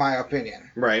best, in my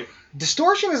opinion. Right.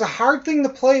 Distortion is a hard thing to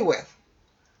play with.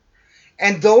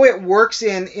 And though it works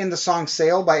in the song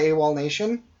Sail by AWOL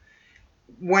Nation,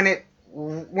 when it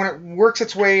works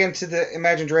its way into the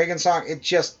Imagine Dragons song, it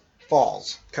just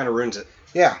falls. Kind of ruins it.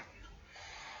 Yeah.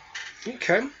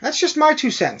 Okay. That's just my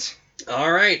 2 cents.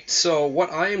 All right, so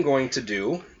what I am going to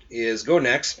do is go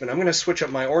next, but I'm going to switch up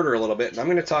my order a little bit, and I'm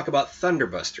going to talk about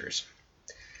Thunderbusters.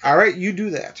 All right, you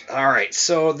do that. All right,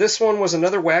 so this one was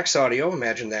another Wax Audio,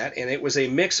 imagine that, and it was a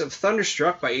mix of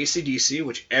Thunderstruck by AC/DC,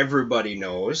 which everybody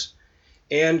knows,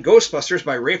 and Ghostbusters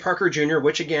by Ray Parker Jr.,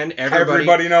 which again,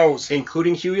 everybody knows.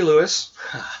 including Huey Lewis,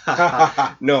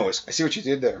 knows. I see what you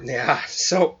did there. Yeah,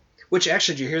 so, which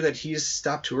actually, did you hear that he's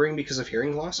stopped touring because of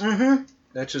hearing loss? Mm-hmm.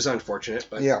 That's just unfortunate,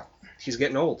 but Yeah. he's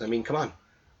getting old. I mean, come on.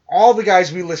 All the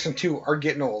guys we listen to are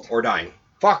getting old. Or dying,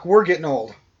 Fuck, we're getting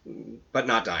old. but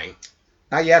not dying.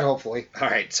 Not yet, hopefully. All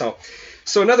right, so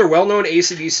another well-known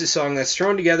AC/DC song that's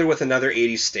thrown together with another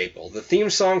 80s staple. The theme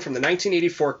song from the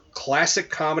 1984 classic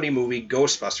comedy movie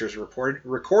Ghostbusters,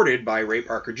 recorded by Ray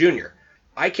Parker Jr.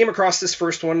 I came across this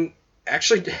first one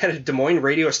actually at a Des Moines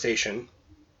radio station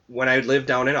when I lived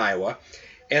down in Iowa,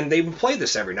 and they would play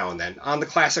this every now and then on the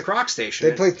classic rock station.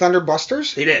 They play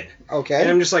Thunderbusters? They did. Okay. And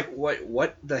I'm just like,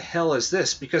 what the hell is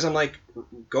this? Because I'm like,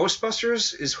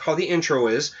 Ghostbusters is how the intro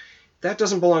is. That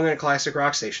doesn't belong on a classic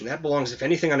rock station. That belongs, if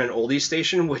anything, on an oldies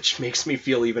station, which makes me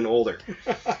feel even older.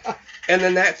 And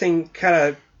then that thing kind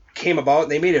of came about.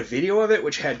 They made a video of it,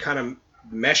 which had kind of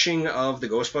meshing of the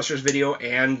Ghostbusters video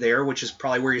and there, which is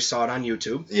probably where you saw it on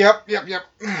YouTube. Yep.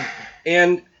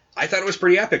 And I thought it was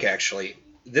pretty epic, actually.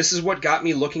 This is what got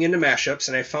me looking into mashups,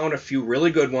 and I found a few really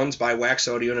good ones by Wax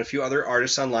Audio and a few other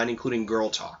artists online, including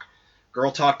Girl Talk. Girl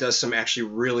Talk does some actually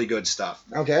really good stuff.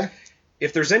 Okay.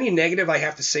 If there's any negative I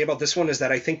have to say about this one is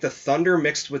that I think the thunder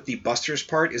mixed with the Busters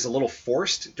part is a little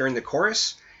forced during the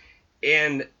chorus,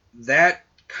 and that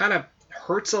kind of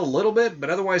hurts a little bit, but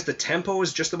otherwise the tempo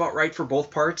is just about right for both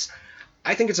parts.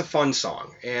 I think it's a fun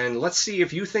song, and let's see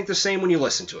if you think the same when you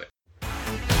listen to it.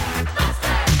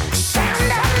 Sound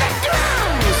of the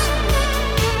drums.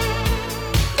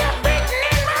 They're beating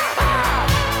in my heart.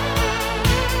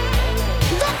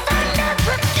 The thunder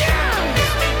begins.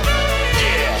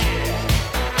 Yeah.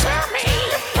 Tear me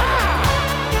apart.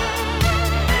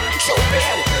 You've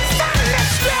been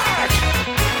thunderstruck.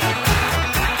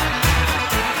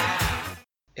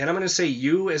 And I'm going to say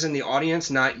you as in the audience,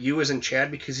 not you as in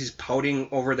Chad, because he's pouting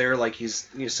over there like he's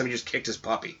somebody just kicked his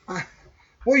puppy.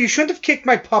 Well, you shouldn't have kicked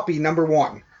my puppy, number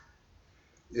one.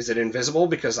 Is it invisible?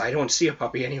 Because I don't see a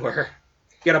puppy anywhere.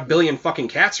 You got a billion fucking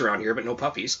cats around here, but no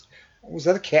puppies. Was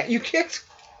that a cat you kicked?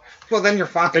 Well, then you're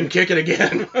fine. Then kick it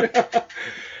again.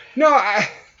 No,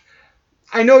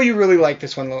 I know you really like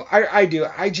this one, Lou. I do.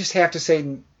 I just have to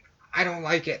say, I don't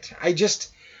like it. I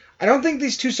don't think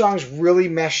these two songs really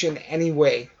mesh in any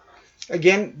way.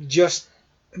 Again, just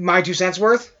my 2 cents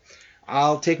worth.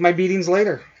 I'll take my beatings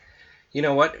later. You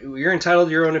know what? You're entitled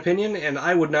to your own opinion, and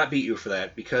I would not beat you for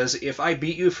that. Because if I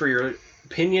beat you for your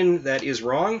opinion that is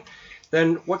wrong,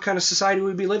 then what kind of society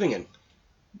would we be living in?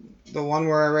 The one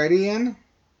we're already in?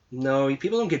 No,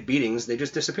 people don't get beatings. They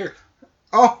just disappear.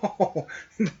 Oh,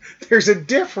 there's a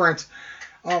difference.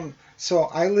 So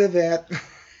I live at,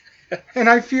 and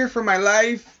I fear for my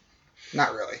life.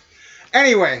 Not really.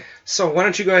 Anyway. So why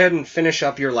don't you go ahead and finish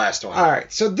up your last one? All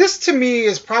right. So this to me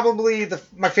is probably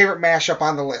my favorite mashup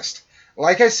on the list.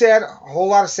 Like I said, a whole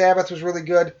lot of Sabbath was really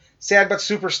good. Sad But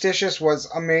Superstitious was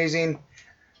amazing.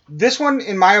 This one,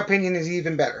 in my opinion, is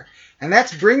even better. And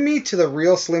that's Bring Me to the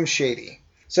Real Slim Shady.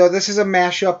 So this is a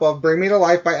mashup of Bring Me to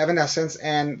Life by Evanescence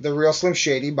and The Real Slim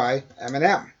Shady by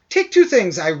Eminem. Take two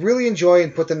things I really enjoy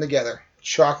and put them together.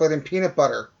 Chocolate and peanut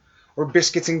butter. Or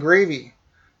biscuits and gravy.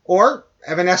 Or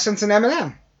Evanescence and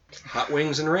Eminem. Hot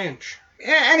wings and ranch.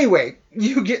 Anyway,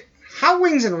 you get hot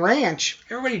wings and ranch.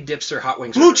 Everybody dips their hot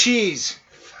wings. Blue cheese.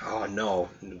 Oh, no.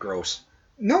 Gross.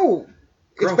 No,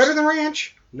 Gross. it's better than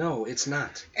ranch. No, it's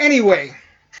not. Anyway,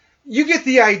 you get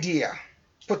the idea.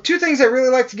 Put two things I really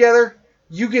like together,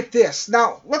 you get this.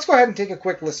 Now, let's go ahead and take a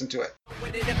quick listen to it.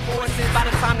 Within the forces, by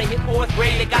the time they hit 4th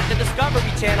grade, they got the Discovery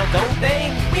Channel, don't they?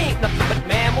 We ain't nothing but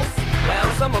mammals. Well,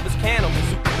 some of us cannibals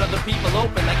who cut other people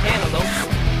open like cantaloupes.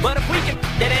 But if we can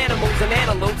get animals and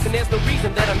antelopes, and there's no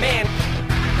reason that a man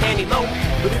can't elope.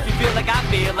 But if you feel like I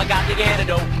feel, I got the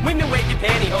antidote. Women wave your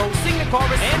pantyhose, sing the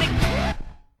chorus, and it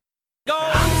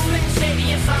goes. I'm Slim Shady,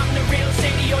 yes, I'm the real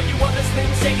Shady. All you other Slim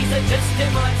Shadys are just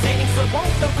imitating. So won't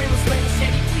the real Slim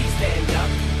Shady please stand up?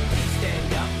 Please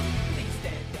stand up. Please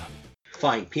stand up.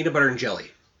 Fine, peanut butter and jelly.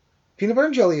 Peanut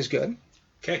butter and jelly is good.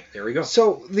 Okay, there we go.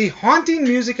 So, the haunting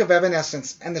music of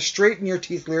Evanescence and the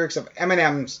straight-in-your-teeth lyrics of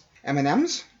Eminem's...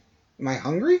 M&M's? Am I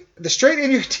hungry? The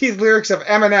straight-in-your-teeth lyrics of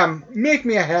Eminem make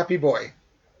me a happy boy.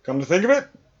 Come to think of it,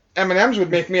 M&M's would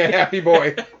make me a happy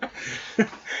boy. But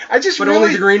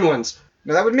only the green ones.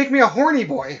 No, that would make me a horny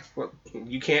boy. Well,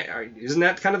 you can't... Isn't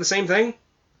that kind of the same thing?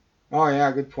 Oh,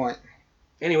 yeah, good point.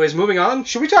 Anyways, moving on.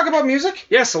 Should we talk about music?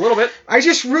 Yes, a little bit. I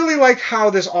just really like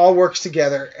how this all works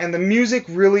together, and the music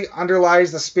really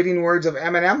underlies the spitting words of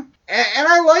Eminem, and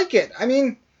I like it. I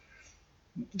mean,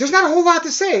 there's not a whole lot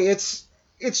to say. It's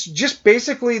just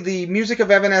basically the music of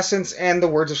Evanescence and the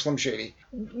words of Slim Shady.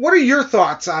 What are your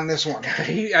thoughts on this one?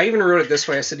 I even wrote it this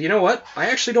way. I said, you know what? I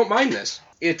actually don't mind this.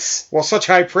 It's... Well, such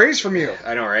high praise from you.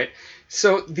 I know, right?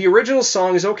 So, the original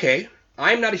song is okay.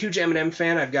 I'm not a huge Eminem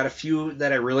fan. I've got a few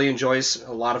that I really enjoy.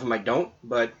 A lot of them I don't,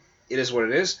 but it is what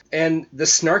it is. And the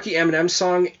snarky Eminem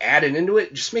song added into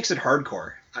it just makes it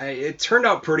hardcore. It turned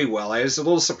out pretty well. I was a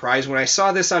little surprised when I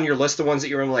saw this on your list of ones that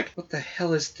you were like, what the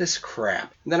hell is this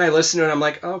crap? And then I listened to it and I'm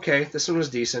like, okay, this one was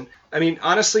decent. I mean,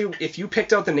 honestly, if you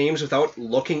picked out the names without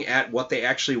looking at what they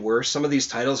actually were, some of these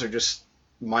titles are just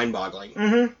mind-boggling.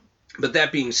 Mm-hmm. But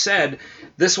that being said,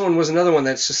 this one was another one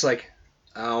that's just like,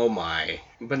 oh my.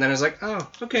 But then I was like, oh,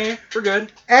 okay, we're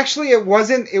good. Actually, it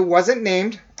wasn't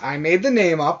named. I made the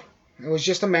name up. It was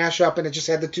just a mashup, and it just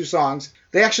had the two songs.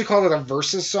 They actually called it a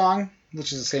versus song,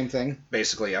 which is the same thing.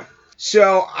 Basically, yeah.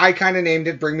 So I kind of named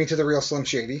it Bring Me to the Real Slim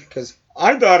Shady, because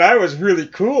I thought I was really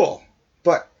cool.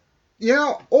 But, you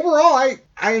know, overall,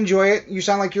 I enjoy it. You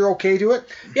sound like you're okay to it.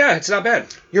 Yeah, it's not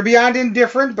bad. You're beyond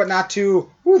indifferent, but not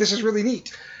too, ooh, this is really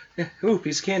neat. Ooh,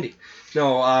 piece of candy.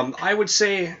 No, I would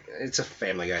say it's a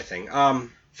Family Guy thing.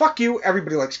 Fuck you,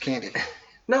 everybody likes candy.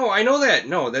 No, I know that.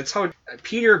 No, that's how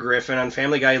Peter Griffin on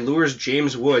Family Guy lures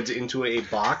James Woods into a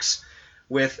box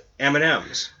with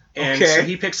M&Ms. And Okay. so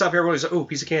he picks up everyone and goes, ooh,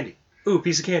 piece of candy. Ooh,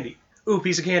 piece of candy. Ooh,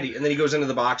 piece of candy. And then he goes into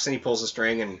the box and he pulls the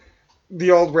string and...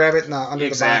 The old rabbit under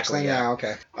Exactly, the box thing? yeah. Yeah,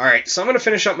 okay. All right, so I'm going to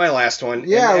finish up my last one.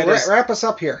 Yeah, and that is wrap us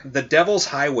up here. The Devil's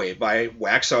Highway by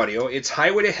Wax Audio. It's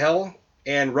Highway to Hell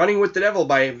and Running with the Devil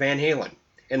by Van Halen.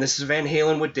 And this is Van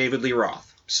Halen with David Lee Roth.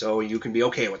 So you can be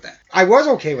okay with that. I was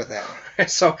okay with that.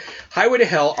 So, Highway to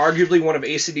Hell, arguably one of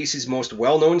AC/DC's most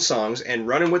well-known songs, and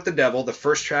Runnin' with the Devil, the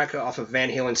first track off of Van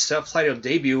Halen's self-titled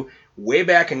debut way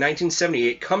back in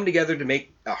 1978, come together to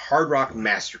make a hard rock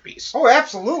masterpiece. Oh,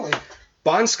 absolutely.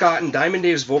 Bon Scott and Diamond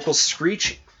Dave's vocals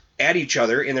screech at each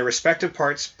other in their respective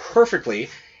parts perfectly,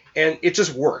 and it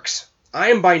just works. I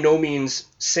am by no means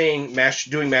saying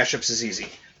doing mashups is easy.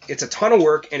 It's a ton of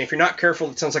work, and if you're not careful,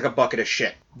 it sounds like a bucket of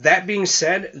shit. That being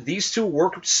said, these two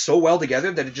worked so well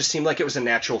together that it just seemed like it was a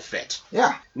natural fit.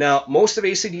 Yeah. Now, most of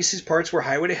AC/DC's parts were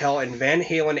Highway to Hell, and Van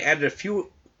Halen added a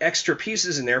few extra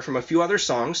pieces in there from a few other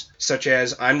songs, such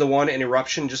as I'm the One and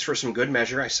Eruption, just for some good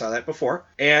measure. I saw that before.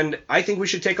 And I think we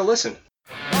should take a listen.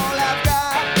 All I've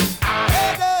got,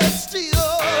 I steal.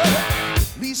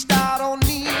 Least I don't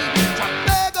need to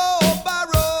beg or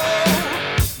borrow.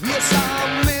 Yes,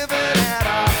 I'm living at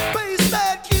a place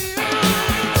that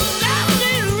kills. Don't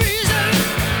need reason,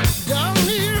 don't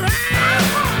need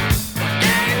rhyme.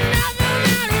 Ain't nothing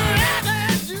I'd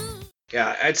rather do.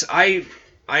 Yeah,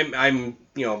 I'm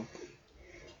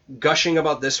gushing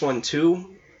about this one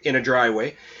too in a dry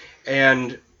way,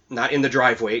 and not in the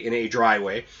driveway, in a dry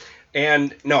way.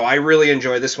 And no, I really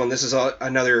enjoy this one. This is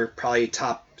another probably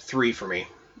top 3 for me.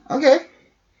 Okay.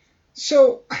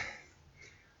 So,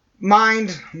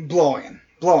 mind-blowing.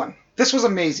 This was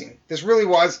amazing. This really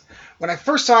was. When I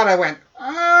first saw it, I went,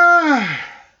 ah.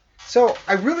 So,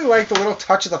 I really liked the little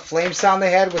touch of the flame sound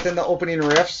they had within the opening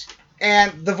riffs.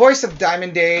 And the voice of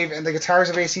Diamond Dave and the guitars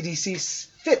of AC/DC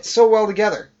fit so well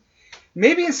together.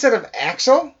 Maybe instead of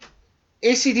Axl,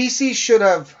 AC/DC should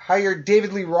have hired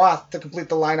David Lee Roth to complete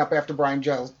the lineup after Brian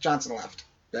Johnson left.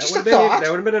 That Just would a thought.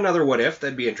 have been another what if.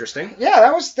 That'd be interesting.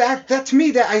 Yeah, that to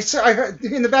me, that I heard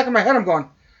in the back of my head, I'm going,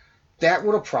 that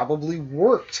would have probably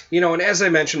worked. You know, and as I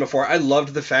mentioned before, I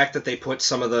loved the fact that they put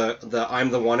some of the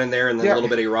I'm the One in there and then a little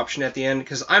bit of Eruption at the end,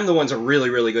 because I'm the One's a really,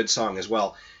 really good song as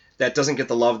well. That doesn't get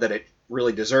the love that it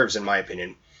really deserves, in my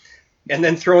opinion. And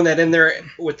then throwing that in there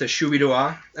with the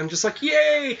Shooby-Doo-Ah, I'm just like,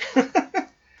 yay!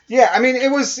 Yeah, I mean, it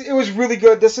was really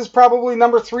good. This is probably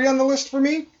number 3 on the list for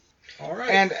me. All right.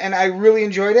 And I really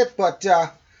enjoyed it. But,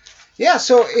 yeah,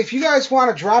 so if you guys want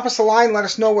to drop us a line, let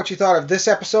us know what you thought of this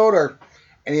episode or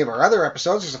any of our other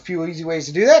episodes. There's a few easy ways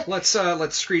to do that. Let's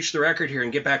screech the record here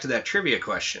and get back to that trivia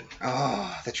question.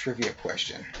 Oh, the trivia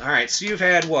question. All right, so you've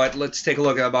had what? Let's take a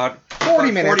look at about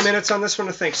 40 minutes. 40 minutes on this one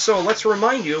to think. So let's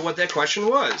remind you what that question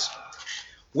was.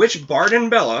 Which Bard and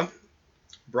Bella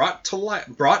brought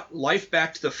life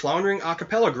back to the floundering a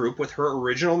cappella group with her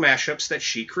original mashups that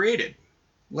she created?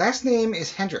 Last name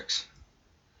is Hendricks.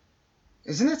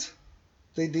 Isn't it?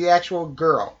 The actual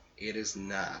girl. It is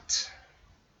not.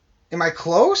 Am I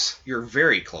close? You're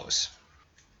very close.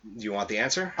 Do you want the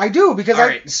answer? I do, because All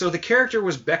right, so the character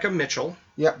was Becca Mitchell,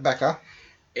 Yep, Becca.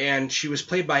 and she was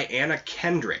played by Anna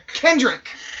Kendrick. Kendrick!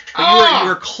 But you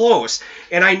were close.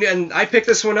 And I picked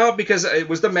this one out because it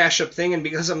was the mashup thing, and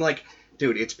because I'm like,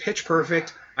 dude, it's pitch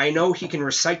perfect. I know he can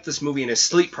recite this movie in his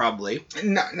sleep, probably.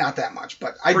 Not that much,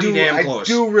 but Pretty damn close.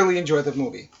 I do really enjoy the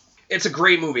movie. It's a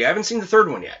great movie. I haven't seen the third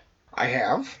one yet. I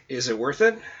have. Is it worth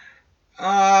it?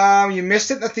 You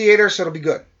missed it in the theater, so it'll be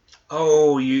good.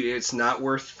 Oh, it's not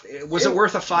worth... Was it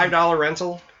worth a $5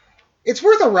 rental? It's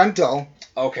worth a rental.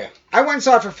 Okay. I went and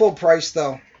saw it for full price,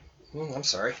 though. Oh, I'm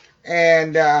sorry.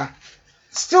 And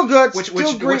still good. Which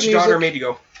still great which daughter music. made you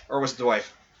go? Or was it the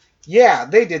wife? Yeah,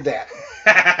 they did that.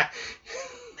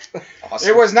 Awesome.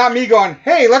 It was not me going,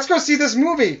 hey, let's go see this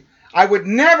movie. I would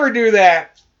never do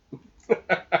that.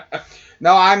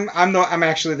 No, I'm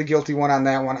actually the guilty one on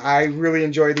that one. I really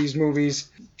enjoy these movies.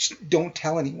 Just don't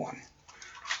tell anyone.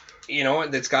 You know,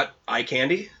 it's got eye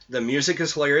candy. The music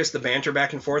is hilarious. The banter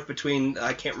back and forth between,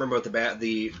 I can't remember what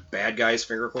the bad guys'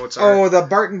 finger quotes are. Oh, the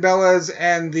Bart and Bellas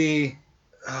and the...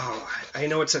 Oh, I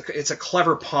know it's a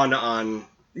clever pun on...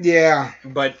 Yeah.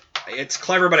 But it's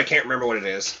clever, but I can't remember what it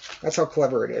is. That's how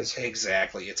clever it is.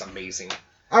 Exactly. It's amazing.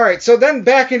 All right, so then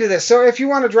back into this. So if you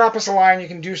want to drop us a line, you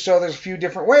can do so. There's a few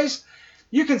different ways.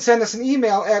 You can send us an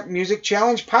email at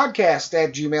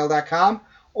musicchallengepodcast@gmail.com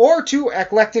or to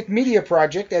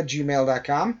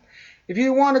eclecticmediaproject@gmail.com. If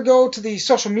you want to go to the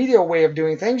social media way of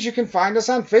doing things, you can find us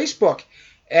on Facebook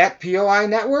at POI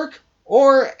Network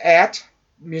or at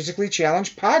Musically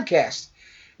Challenged Podcast.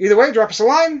 Either way, drop us a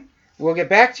line. We'll get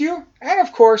back to you. And,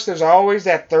 of course, there's always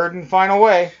that third and final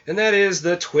way. And that is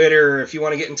the Twitter. If you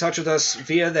want to get in touch with us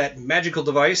via that magical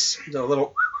device, the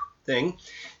little thing,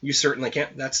 you certainly can.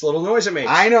 That's the little noise it makes.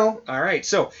 I know. All right.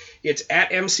 So it's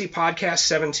at MC Podcast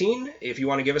 17. If you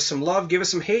want to give us some love, give us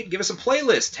some hate, give us a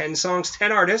playlist. 10 songs,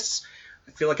 10 artists.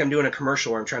 I feel like I'm doing a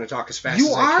commercial where I'm trying to talk as fast as I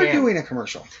can. You are doing a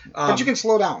commercial, but you can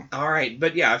slow down. All right.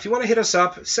 But, yeah, if you want to hit us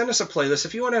up, send us a playlist.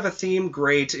 If you want to have a theme,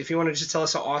 great. If you want to just tell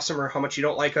us how awesome or how much you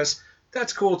don't like us,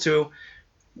 that's cool, too.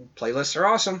 Playlists are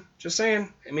awesome. Just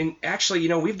saying. I mean, actually,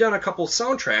 we've done a couple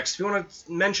soundtracks. If you want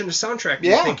to mention a soundtrack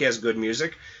you think has good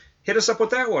music, hit us up with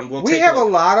that one. We have a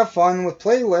lot of fun with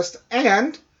playlists,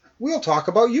 and we'll talk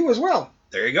about you as well.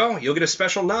 There you go. You'll get a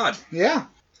special nod. Yeah.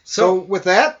 So with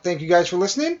that, thank you guys for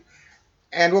listening,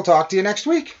 and we'll talk to you next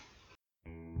week.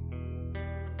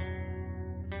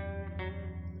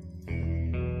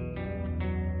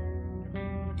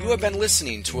 You have been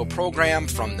listening to a program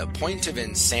from the Point of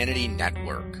Insanity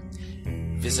Network.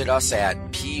 Visit us at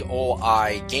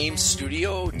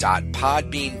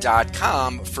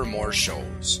poigamestudio.podbean.com for more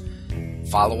shows.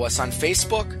 Follow us on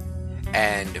Facebook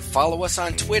and follow us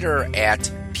on Twitter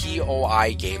at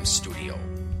POI Game Studio.